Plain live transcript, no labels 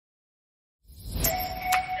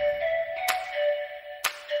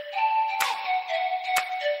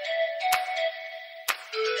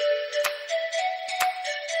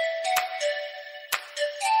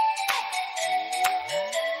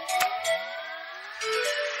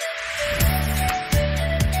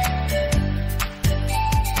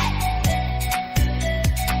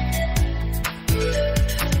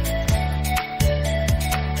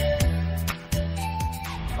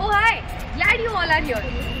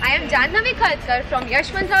I am Jannavi Khatkar from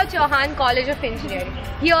Yeshwantrao Chavan College of Engineering,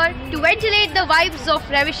 here to ventilate the vibes of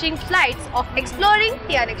ravishing flights of exploring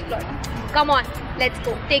the unexplored. Come on, let's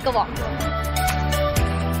go, take a walk.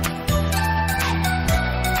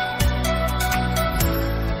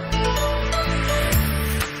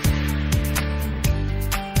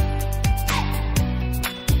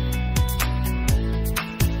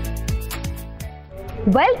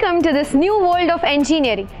 Welcome to this new world of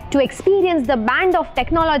engineering to experience the band of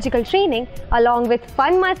technological training along with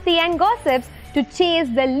fun masti and gossips to chase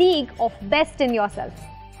the league of best in yourself.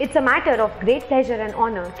 It's a matter of great pleasure and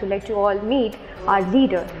honor to let you all meet our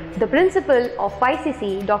leader, the principal of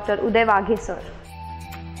YCCE, Dr. Uday Waghe sir.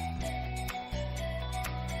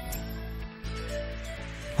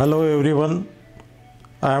 Hello everyone,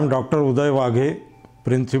 I am Dr. Uday Waghe,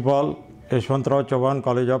 Principal, Yeshwantrao Chavan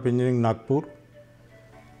College of Engineering, Nagpur.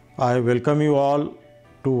 I welcome you all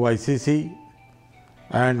to YCCE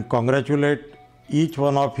and congratulate each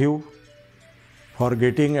one of you for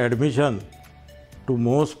getting admission to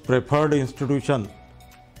most preferred institution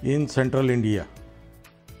in Central India.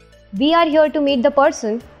 We are here to meet the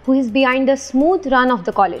person who is behind the smooth run of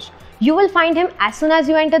the college. You will find him as soon as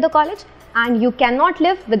you enter the college and you cannot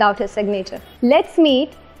live without his signature. Let's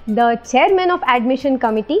meet the Chairman of Admission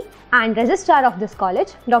Committee and Registrar of this college,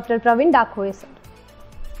 Dr. Praveen Dakhoe sir.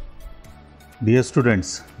 Dear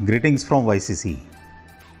students, greetings from YCCE.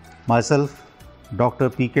 Myself, Dr.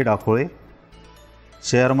 P.K. Dakhoe,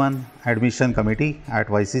 Chairman Admission Committee at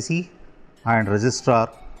YCCE and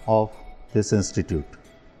Registrar of this institute.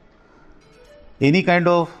 Any kind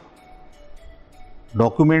of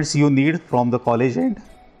documents you need from the college end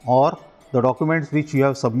or the documents which you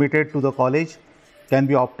have submitted to the college can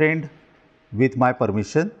be obtained with my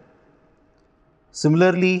permission.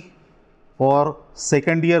 Similarly, for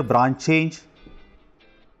second year branch change,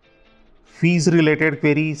 fees related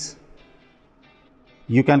queries,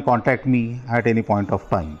 you can contact me at any point of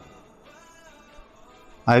time.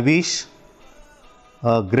 I wish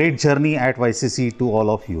a great journey at YCCE to all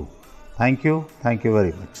of you. Thank you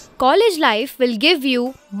very much. College life will give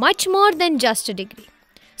you much more than just a degree.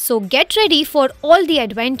 So get ready for all the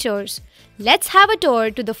adventures. Let's have a tour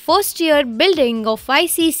to the first year building of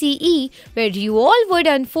YCCE where you all would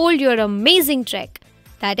unfold your amazing trek.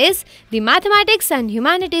 That is the Mathematics and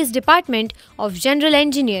Humanities Department of General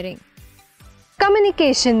Engineering.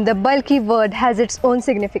 Communication, the bulky word, has its own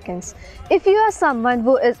significance. If you are someone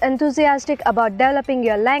who is enthusiastic about developing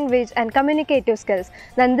your language and communicative skills,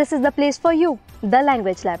 then this is the place for you, the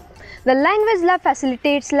Language Lab. The Language Lab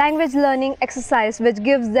facilitates language learning exercise which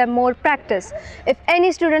gives them more practice. If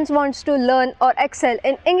any students wants to learn or excel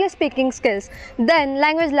in English speaking skills, then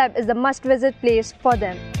Language Lab is the must visit place for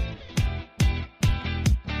them.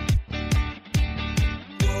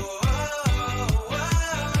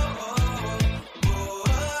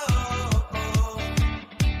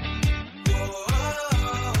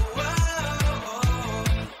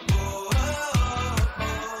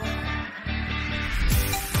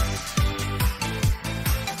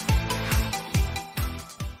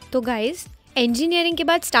 तो guys, engineering के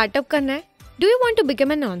बाद startup करना है? Do you want to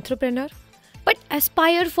become an entrepreneur? But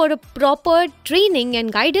aspire for a proper training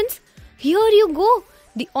and guidance? Here you go!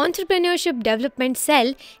 The Entrepreneurship Development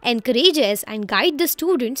Cell encourages and guides the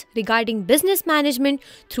students regarding business management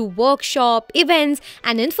through workshop, events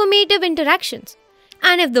and informative interactions.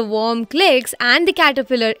 And if the worm clicks and the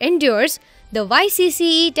caterpillar endures, the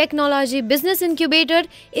YCCE Technology Business Incubator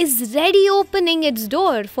is ready opening its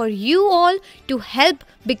door for you all to help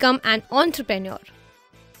become an entrepreneur.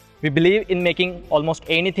 We believe in making almost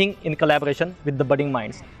anything in collaboration with the budding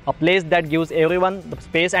minds. A place that gives everyone the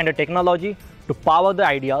space and the technology to power the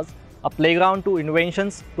ideas, a playground to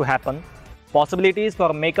inventions to happen, possibilities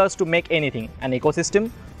for makers to make anything, an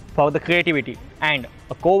ecosystem for the creativity, and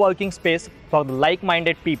a co-working space for the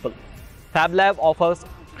like-minded people. Fab Lab offers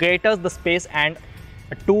creators the space and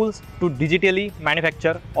tools to digitally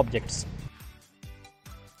manufacture objects.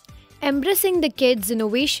 Embracing the kids'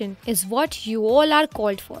 innovation is what you all are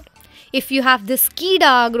called for. If you have this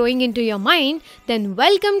skida growing into your mind, then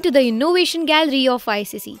welcome to the Innovation Gallery of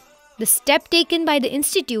YCCE. The step taken by the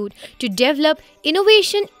institute to develop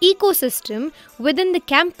innovation ecosystem within the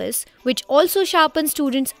campus, which also sharpens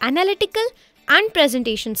students' analytical and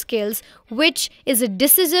presentation skills, which is a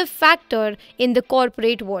decisive factor in the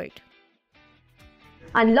corporate world.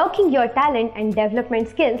 Unlocking your talent and development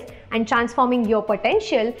skills and transforming your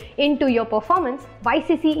potential into your performance,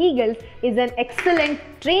 YCCE Eagles is an excellent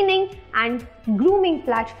training and grooming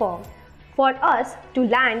platform for us to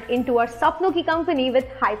land into our Sapno ki company with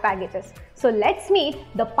high packages. So let's meet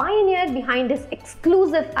the pioneer behind this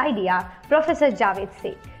exclusive idea, Professor Javed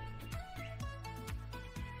Seth.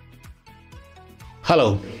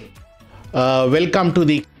 Hello, welcome to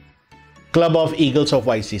the Club of Eagles of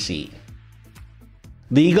YCCE.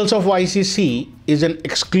 The Eagles of YCCE is an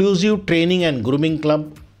exclusive training and grooming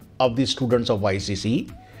club of the students of YCCE,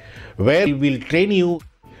 where we will train you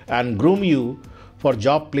and groom you for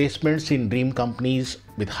job placements in dream companies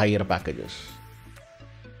with higher packages.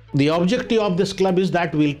 The objective of this club is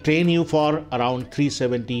that we'll train you for around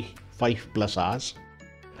 375 plus hours,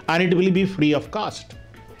 and it will be free of cost.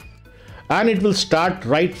 And it will start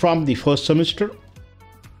right from the first semester,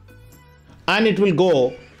 and it will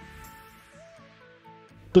go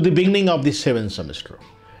to the beginning of the 7th semester.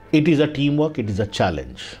 It is a teamwork, it is a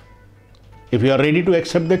challenge. If you are ready to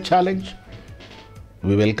accept the challenge,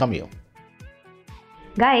 we welcome you.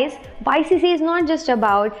 Guys, YCCE is not just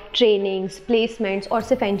about trainings, placements or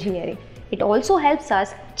SIF engineering. It also helps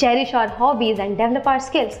us cherish our hobbies and develop our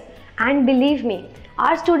skills. And believe me,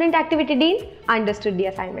 our student activity dean understood the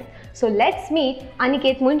assignment. So let's meet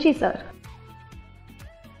Aniket Munshi sir.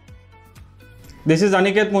 This is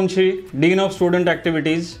Aniket Munshi, Dean of Student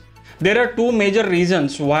Activities. There are two major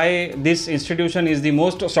reasons why this institution is the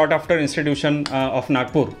most sought after institution of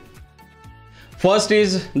Nagpur. First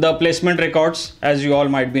is the placement records, as you all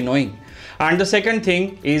might be knowing. And the second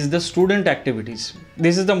thing is the student activities.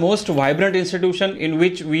 This is the most vibrant institution in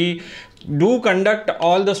which we do conduct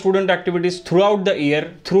all the student activities throughout the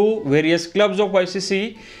year through various clubs of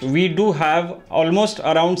YCCE. We do have almost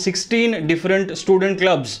around 16 different student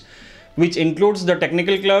clubs, which includes the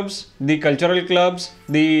technical clubs, the cultural clubs,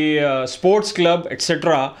 the sports club,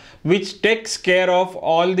 etc., which takes care of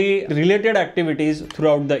all the related activities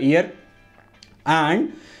throughout the year.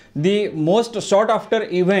 And the most sought after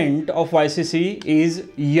event of YCCE is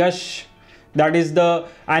Yash, that is the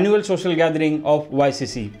annual social gathering of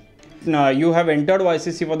YCCE. Now, you have entered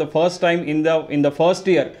YCCE for the first time in the first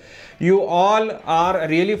year. You all are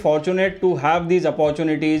really fortunate to have these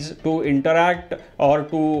opportunities to interact or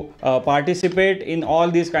to participate in all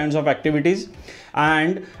these kinds of activities.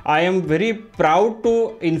 And I am very proud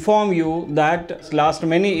to inform you that last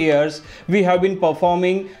many years we have been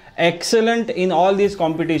performing excellent in all these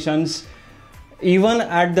competitions, even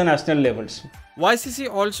at the national levels. YCCE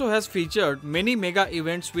also has featured many mega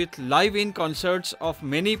events with live-in concerts of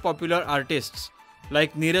many popular artists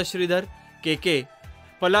like Neeraj Sridhar, KK,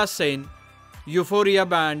 Palas Sen, Euphoria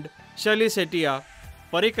Band, Shali Setia,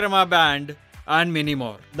 Parikrama Band and many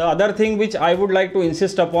more. The other thing which I would like to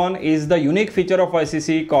insist upon is the unique feature of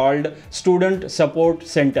YCCE called Student Support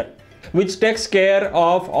Center, which takes care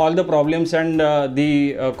of all the problems and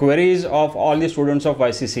the queries of all the students of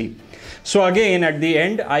YCCE. So again, at the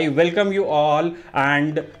end, I welcome you all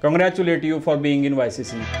and congratulate you for being in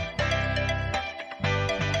YCCE.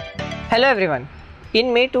 Hello everyone.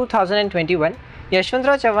 In May 2021,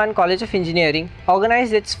 Yeshwantrao Chavan College of Engineering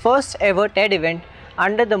organized its first ever TED event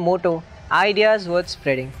under the motto Ideas Worth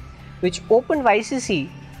Spreading, which opened YCCE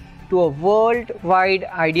to a worldwide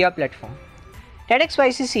idea platform. TEDx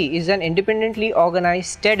YCCE is an independently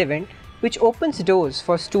organized TED event which opens doors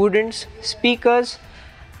for students, speakers,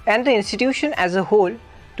 and the institution as a whole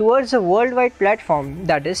towards a worldwide platform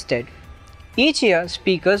that is TED. Each year,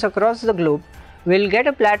 speakers across the globe will get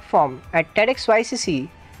a platform at TEDx YCCE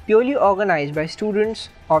purely organized by students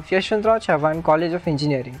of Yeshwantrao Chavan College of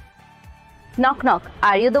Engineering. Knock knock,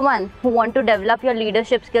 are you the one who want to develop your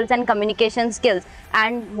leadership skills and communication skills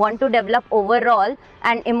and want to develop overall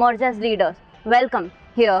and emerge as leaders? Welcome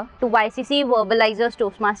here to YCCE Verbalizers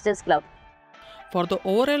Toastmasters Club. For the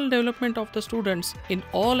overall development of the students in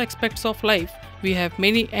all aspects of life, we have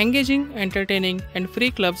many engaging, entertaining and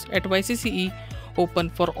free clubs at YCCE open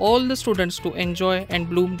for all the students to enjoy and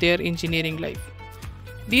bloom their engineering life.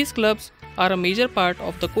 These clubs are a major part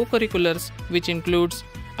of the co-curriculars, which includes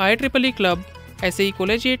IEEE Club, SAE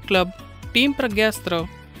Collegiate Club, Team Pragyastra,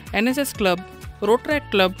 NSS Club,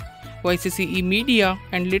 Rotaract Club, YCCE Media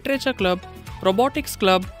and Literature Club, Robotics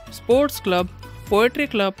Club, Sports Club, Poetry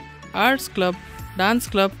Club, Arts Club, Dance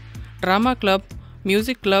Club, Drama Club,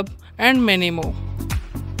 Music Club and many more.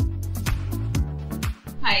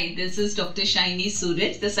 Hi, this is Dr. Shaini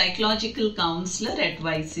Suraj, the Psychological Counselor at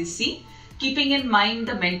YCCE. Keeping in mind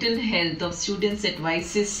the mental health of students at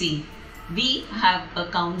YCCE, we have a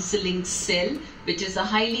counseling cell which is a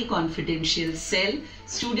highly confidential cell.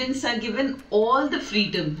 Students are given all the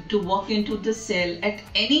freedom to walk into the cell at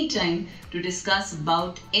any time to discuss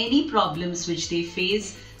about any problems which they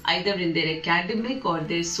face either in their academic or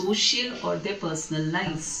their social or their personal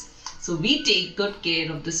lives. So we take good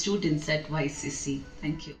care of the students at YCCE.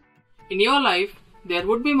 Thank you. In your life, there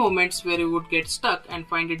would be moments where you would get stuck and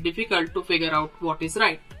find it difficult to figure out what is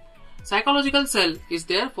right. Psychological Cell is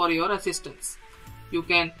there for your assistance. you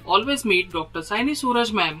can always meet Dr. Shaini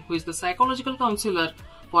Suraj ma'am, who is the psychological counselor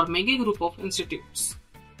for Mega Group of Institutes.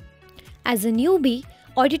 As a newbie,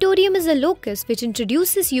 auditorium is a locus which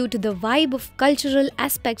introduces you to the vibe of cultural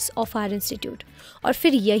aspects of our institute. और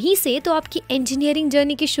फिर यहीं से तो आपकी engineering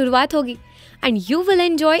journey की शुरुआत होगी, and you will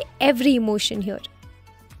enjoy every emotion here.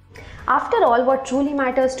 After all, what truly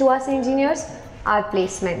matters to us engineers are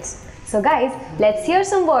placements. So guys, let's hear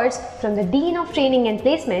some words from the Dean of Training and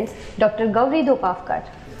Placements, Dr. Gauri Dhopavkar.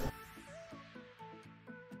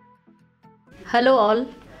 Hello all,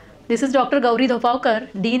 this is Dr. Gauri Dhopavkar,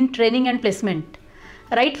 Dean Training and Placement.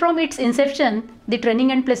 Right from its inception, the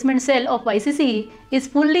Training and Placement Cell of YCCE is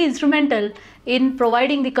fully instrumental in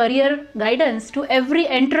providing the career guidance to every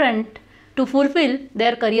entrant to fulfill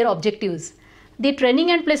their career objectives. The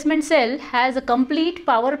Training and Placement Cell has a complete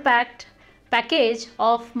power-packed package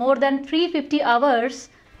of more than 350 hours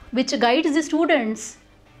which guides the students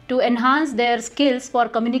to enhance their skills for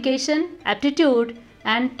communication, aptitude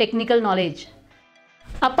and technical knowledge.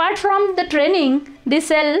 Apart from the training, the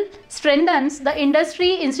cell strengthens the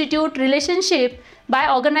industry-institute relationship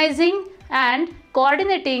by organizing and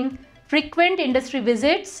coordinating frequent industry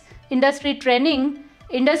visits, industry training,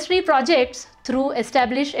 industry projects through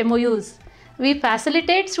established MOUs. We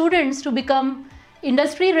facilitate students to become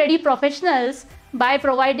industry-ready professionals by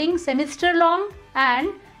providing semester-long and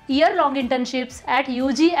year-long internships at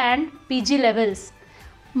UG and PG levels.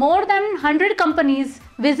 More than 100 companies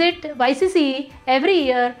visit YCCE every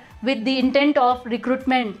year with the intent of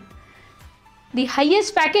recruitment. The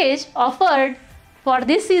highest package offered for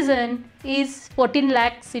this season is 14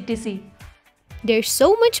 lakh CTC. There's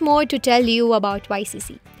so much more to tell you about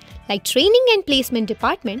YCCE. Like Training and Placement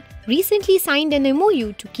Department recently signed an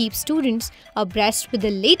MOU to keep students abreast with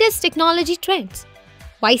the latest technology trends.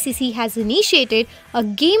 YCCE has initiated a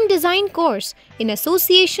game design course in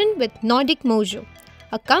association with Nordic Mojo,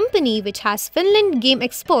 a company which has Finland game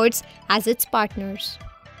experts as its partners.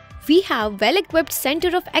 We have well-equipped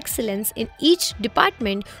Center of Excellence in each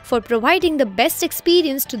department for providing the best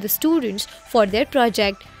experience to the students for their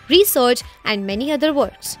project, research and many other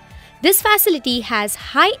works. This facility has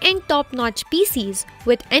high-end top-notch PCs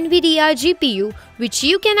with NVIDIA GPU which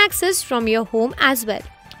you can access from your home as well.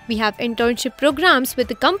 We have internship programs with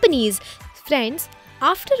the companies. Friends,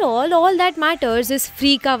 after all that matters is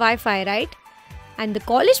free ka Wi-Fi, right? And the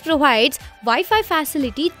college provides Wi-Fi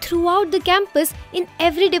facility throughout the campus in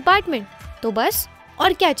every department. तो बस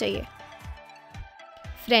और क्या चाहिए?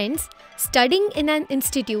 Friends, studying in an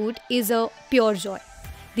institute is a pure joy.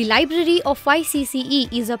 The library of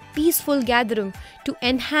YCCE is a peaceful gathering to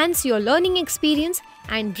enhance your learning experience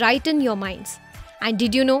and brighten your minds. And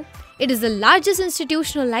did you know, it is the largest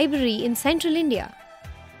institutional library in central India.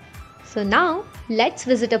 So now, let's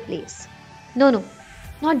visit a place. No,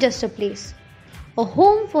 not just a place. A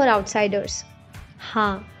home for outsiders.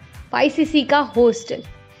 हाँ, YCCE का hostel.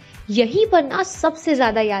 यहीं पर ना सबसे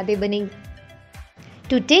ज़्यादा यादें बनेंगी.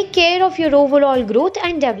 To take care of your overall growth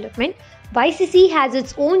and development, YCCE has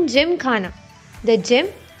its own gym khana. The gym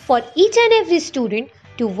for each and every student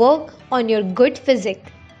to work on your good physique.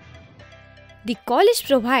 The college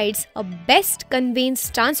provides a best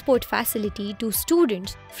conveyance transport facility to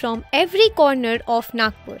students from every corner of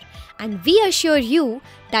Nagpur, and we assure you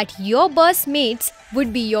that your bus mates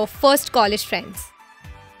would be your first college friends.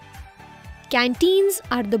 Canteens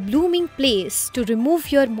are the blooming place to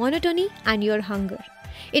remove your monotony and your hunger.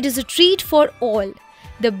 It is a treat for all.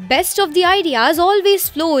 The best of the ideas always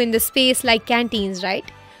flow in the space like canteens, right?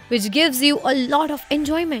 Which gives you a lot of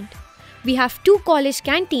enjoyment. We have 2 college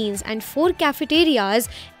canteens and 4 cafeterias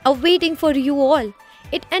awaiting for you all.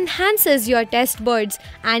 It enhances your taste buds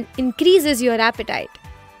and increases your appetite.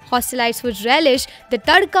 Hostelites would relish the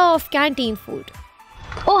tadka of canteen food.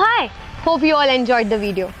 Oh hi! Hope you all enjoyed the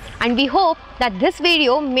video. And we hope that this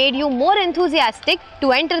video made you more enthusiastic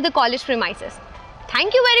to enter the college premises.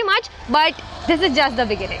 Thank you very much, but this is just the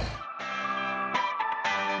beginning.